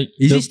lot of, like,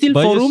 Is it still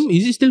 4 room?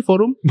 Is it still 4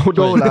 room?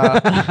 Bodoh lah.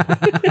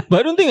 But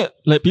I don't think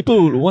like people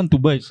will want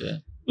to buy.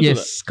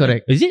 Yes,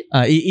 correct. Is it?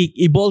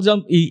 It boils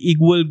down. It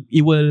will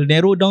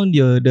narrow down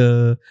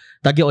the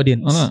target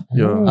audience.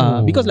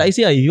 Because like I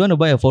say, if you want to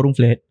buy a 4 room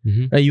flat,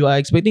 you are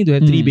expecting to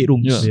have 3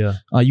 bedrooms.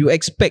 You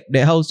expect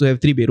that house to have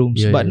 3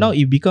 bedrooms. But now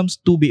it becomes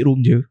 2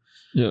 bedroom je.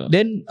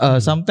 Then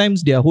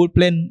sometimes their whole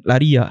plan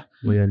lari .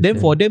 Then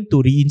for them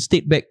to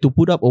reinstate back, to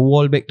put up a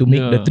wall back to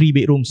make the 3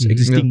 bedrooms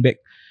existing back,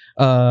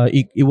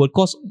 it will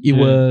cost. It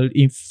will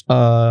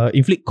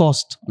inflict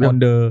cost on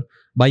the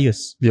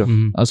buyers.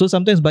 So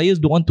sometimes buyers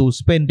don't want to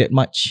spend that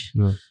much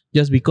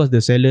just because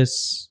the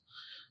sellers,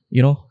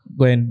 go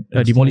and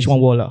demolish one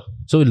wall .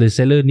 So the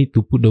seller need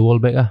to put the wall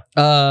back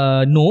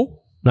No.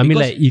 I mean,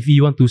 like, if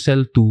he want to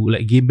sell to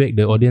like gain back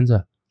the audience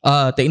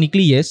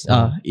technically yes.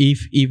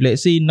 If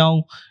let's say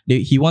now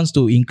he wants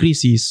to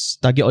increase his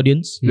target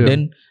audience,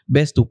 then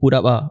best to put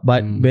up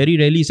But very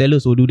rarely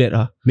sellers will do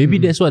that Maybe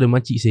that's what the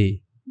makcik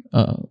say.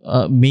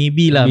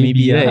 Maybe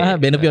right?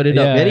 Benefit of the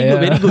doubt. Very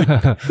good.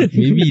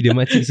 Maybe the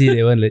makcik say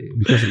that one like,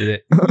 because of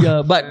that.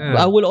 But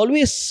I will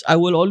always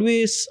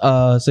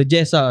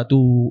suggest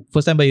to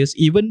first time buyers,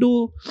 even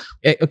though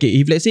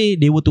if let's say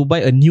they were to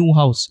buy a new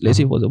house, let's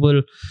say for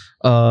example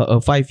a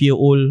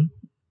 5-year-old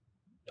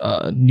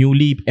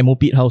newly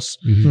MOP house,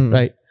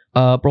 right?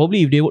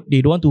 Probably if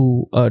they don't want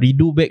to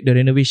redo back the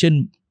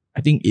renovation, I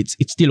think it's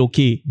still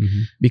okay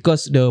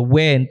because the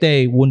wear and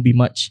tear won't be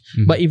much.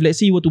 But if let's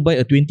say you were to buy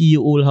a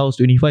 20-year-old house,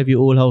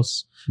 25-year-old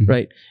house,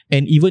 right?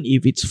 And even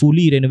if it's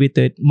fully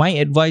renovated, my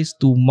advice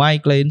to my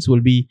clients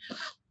will be,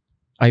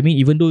 I mean,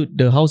 even though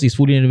the house is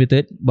fully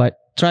renovated, but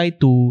try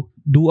to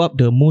do up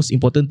the most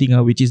important thing,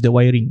 which is the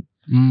wiring.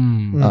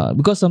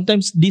 Because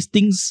sometimes these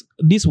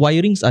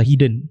wirings are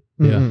hidden.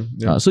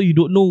 So you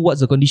don't know what's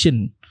the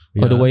condition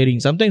of the wiring.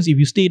 Sometimes if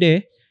you stay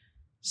there,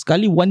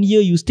 sekali 1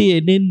 year you stay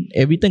and then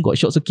every time got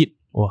short circuit.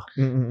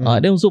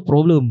 Then also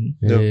problem.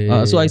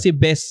 So I say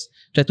best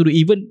try to do,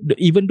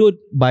 even though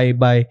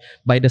by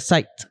the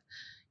site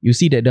you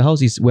see that the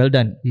house is well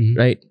done,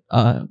 right?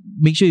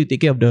 Make sure you take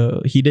care of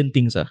the hidden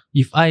things.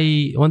 If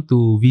I want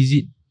to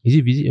visit, is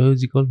it visit or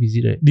is it called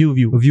visit, right?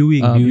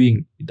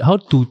 Viewing. How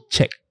to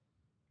check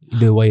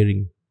the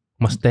wiring?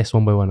 Must test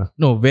one by one.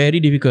 No, very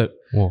difficult.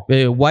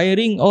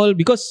 Wiring all,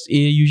 because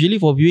usually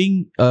for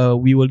viewing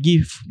we will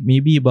give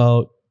maybe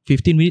about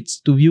 15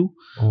 minutes to view.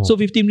 So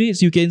 15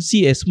 minutes you can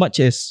see as much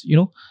as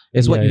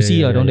as what you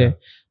see down there.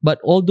 But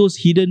all those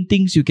hidden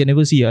things you can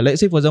never see. Let's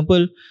say for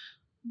example,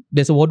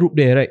 there's a wardrobe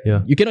there, right?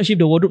 You cannot shift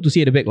the wardrobe to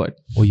see at the back, what?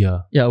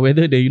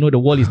 Whether the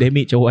wall is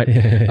damaged or what.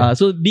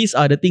 So these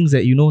are the things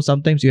that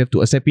sometimes you have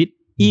to accept it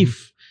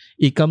if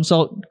it comes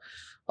out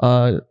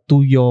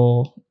to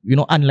your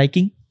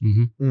unliking.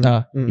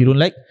 You don't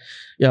like.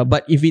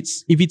 But if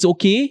it's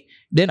okay,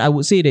 then I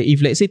would say that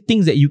if let's say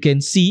things that you can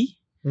see,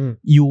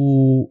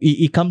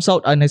 it comes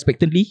out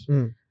unexpectedly.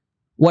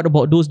 What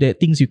about those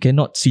things you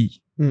cannot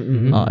see?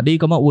 They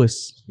come out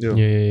worse.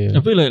 I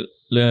feel like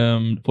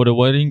for the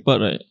wiring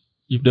part, right?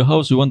 If the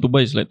house you want to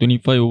buy is like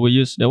 25 over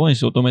years, that one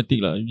is automatic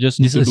lah. You just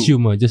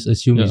assume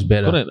it's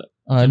bad. Correct.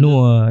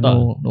 No,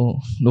 not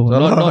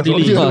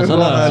really.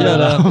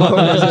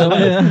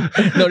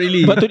 Not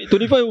really. But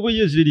 25 over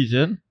years already,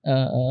 sir.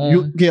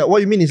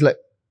 What you mean is like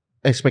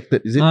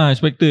expected, is it?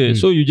 Expected.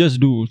 So you just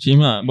do.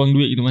 Cima buang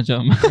duit gitu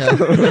macam.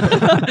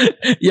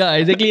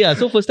 Exactly.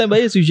 So first time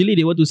buyers usually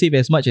they want to save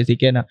as much as they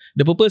can.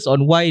 The purpose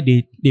on why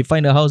they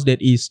find a house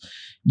that is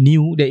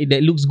new, that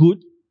looks good,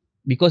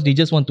 because they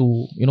just want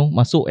to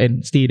masuk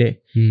and stay there.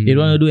 They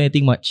don't want to do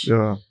anything much.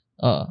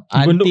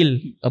 Until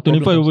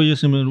 25 over years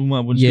sama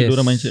rumah pun still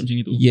orang mindset macam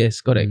itu.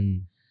 Yes, correct.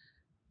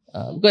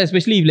 Because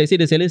especially if let's say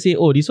the seller say,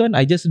 oh, this one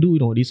I just do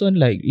this one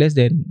like less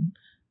than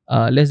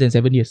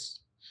 7 years.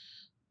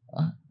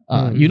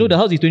 The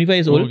house is 25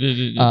 years old,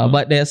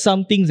 but there are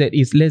some things that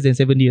is less than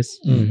 7 years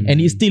and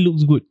it still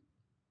looks good.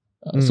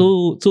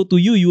 So to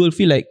you will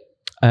feel like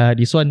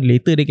this one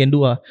later they can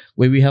do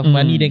when we have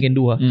money they can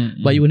do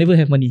but you will never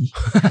have money.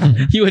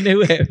 You will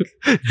never have.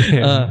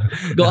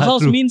 Got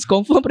house means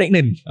confirm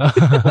pregnant.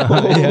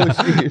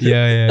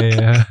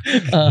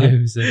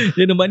 Then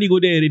the money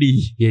go there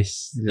already.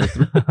 Yes.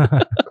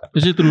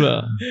 Actually true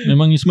lah.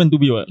 Memang it's meant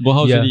to be what. Got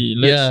house already.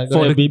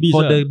 For the babies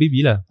for the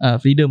baby lah.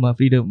 Freedom.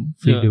 Freedom.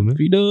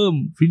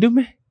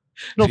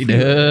 Not free.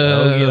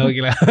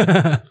 Okay lah.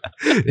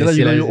 You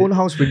got your own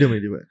house freedom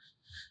already, what?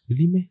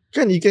 Really, man?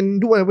 You can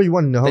do whatever you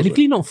want in the house.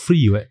 Technically not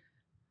free, what?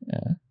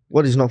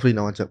 What is not free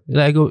now, Macam?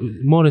 Like I got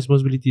more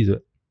responsibilities,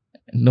 what?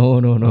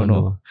 No.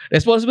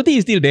 Responsibility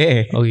is still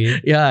there. Okay.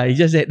 Yeah, it's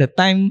just at the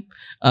time.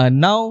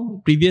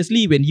 Now,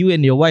 previously, when you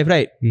and your wife,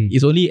 right,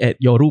 it's only at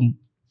your room.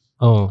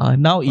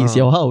 Now it's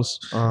your house.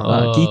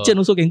 Kitchen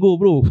also can go,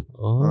 bro.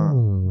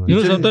 You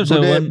know, sometimes I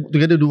want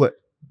together do what?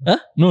 Huh?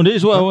 No, this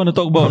is what I want to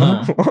talk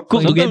about.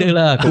 Cook together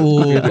lah.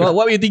 Cook.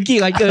 What were you thinking,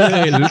 Michael?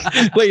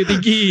 What are you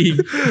thinking?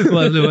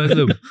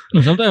 No,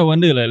 sometimes I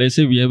wonder, like, let's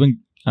say we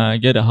haven't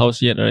get a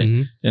house yet, right?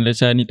 And let's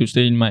say I need to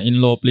stay in my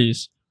in-law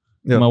place,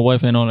 my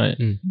wife and all, right?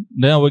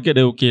 Then I will get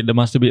the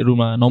master bedroom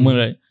lah, normal,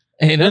 right?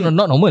 No,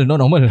 not normal. Not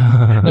normal.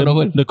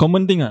 The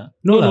common thing ah.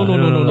 No.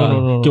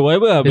 Okay,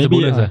 whatever.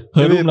 Maybe her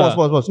room lah.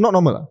 Pause. Not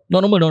normal lah.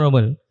 Not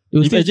normal.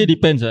 It actually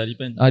depends.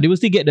 They will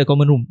still get the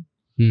common room.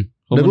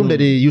 The room that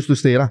they used to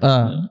stay lah.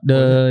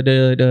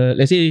 The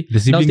let's say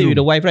now stay with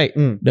the wife, right?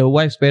 The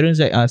wife's parents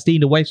stay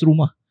in the wife's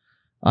room lah.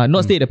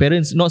 Not stay at the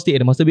parents, not stay at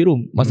the master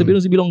bedroom. Master bedroom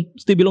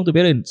still belong to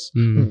parents.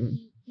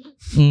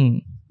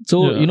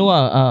 So you know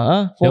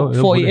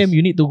 4 a.m.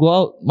 you need to go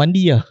out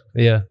mandi ah.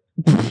 Yeah.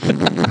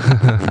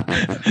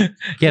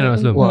 Can or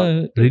Muslim?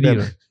 Ready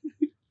or?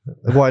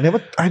 Boy,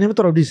 I never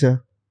thought of this.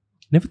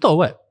 Never thought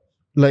what?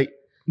 Like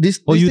this.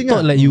 Oh, this you thing,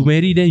 thought like you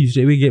marry then you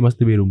straight away get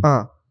master bedroom.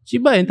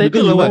 Ciba entitled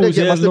you lah. think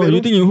you who?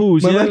 You think you who?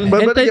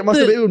 My brother get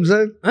master bedroom,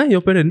 son. Your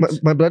parents?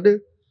 My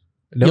brother.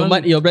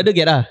 Your brother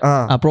get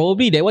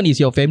probably that one is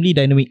your family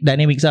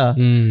dynamics so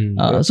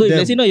if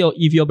let's say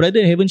if your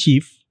brother haven't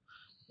shift,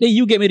 then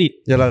you get married.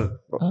 Yeah lah.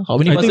 How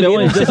many I think that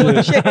one is just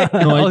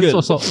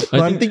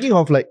I'm thinking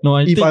of like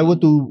if I were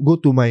to go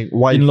to my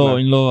wife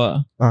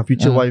in-law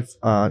future wife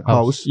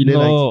house,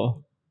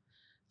 in-law.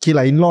 Okay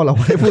lah, in-law lah,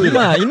 whatever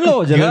lah.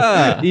 In-law je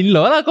lah.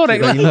 In-law lah,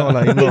 correct lah.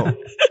 In-law.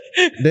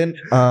 Then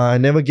I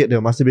never get the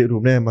master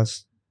bedroom. Then I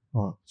must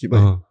cheap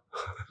lah.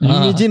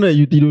 Imagine lah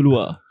you tidur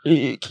luar.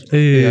 I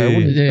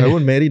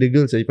won't marry the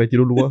girls if I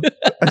tidur luar.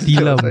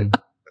 Tilam.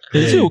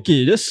 It's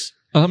okay. Just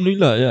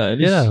Alhamdulillah.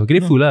 Yeah,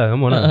 grateful lah.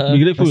 Come on lah.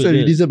 Be grateful.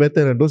 You deserve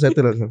better. Don't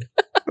settle lah.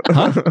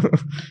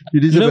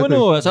 You You deserve never better.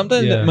 know.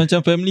 Sometimes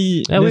macam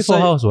family wait for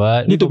house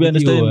what? need to be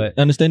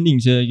understanding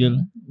girl.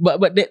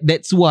 But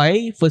that's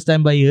why first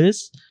time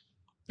buyers,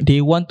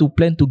 they want to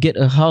plan to get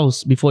a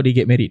house before they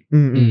get married.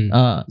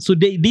 So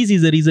this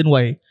is the reason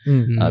why.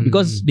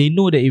 Because they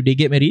know that if they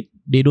get married,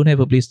 they don't have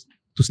a place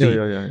to stay.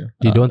 Yeah.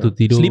 They don't want to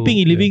tidur.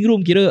 Sleeping in living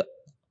room kira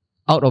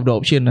out of the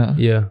option lah.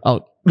 Yeah.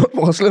 Out. Not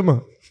for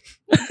Muslim.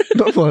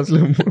 Not for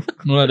Muslim.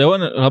 No lah, that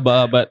one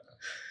rabak but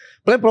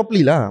plan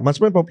properly lah. Must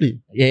plan properly.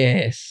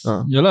 Yes.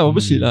 Yalah,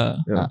 obviously lah.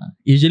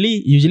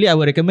 Usually I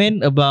would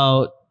recommend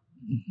about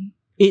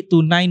 8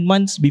 to 9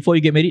 months before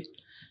you get married.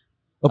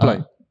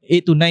 Apply.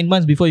 8 to 9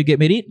 months before you get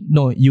married.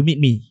 No, you meet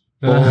me.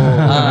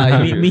 You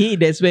meet me.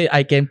 That's where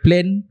I can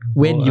plan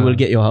when you will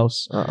get your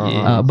house.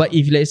 But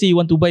if let's say you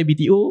want to buy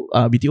BTO,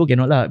 BTO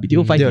cannot lah.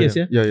 BTO 5 years.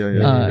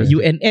 Yeah.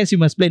 UNS you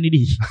must plan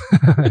already.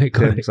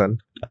 Damn, son.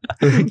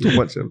 Too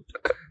much. Son.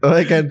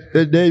 Alright,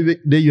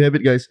 there you have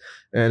it, guys.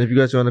 And if you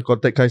guys want to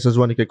contact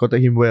Kaisazwan, you can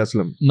contact him where,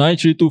 Aslam?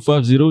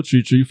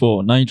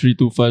 93250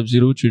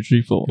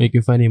 93250 You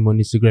can find him on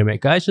Instagram at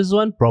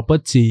Kaisazwan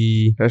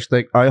Property.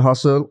 #I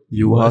hustle,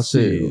 you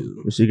hustle.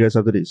 We'll see you guys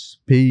after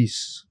this.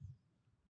 Peace.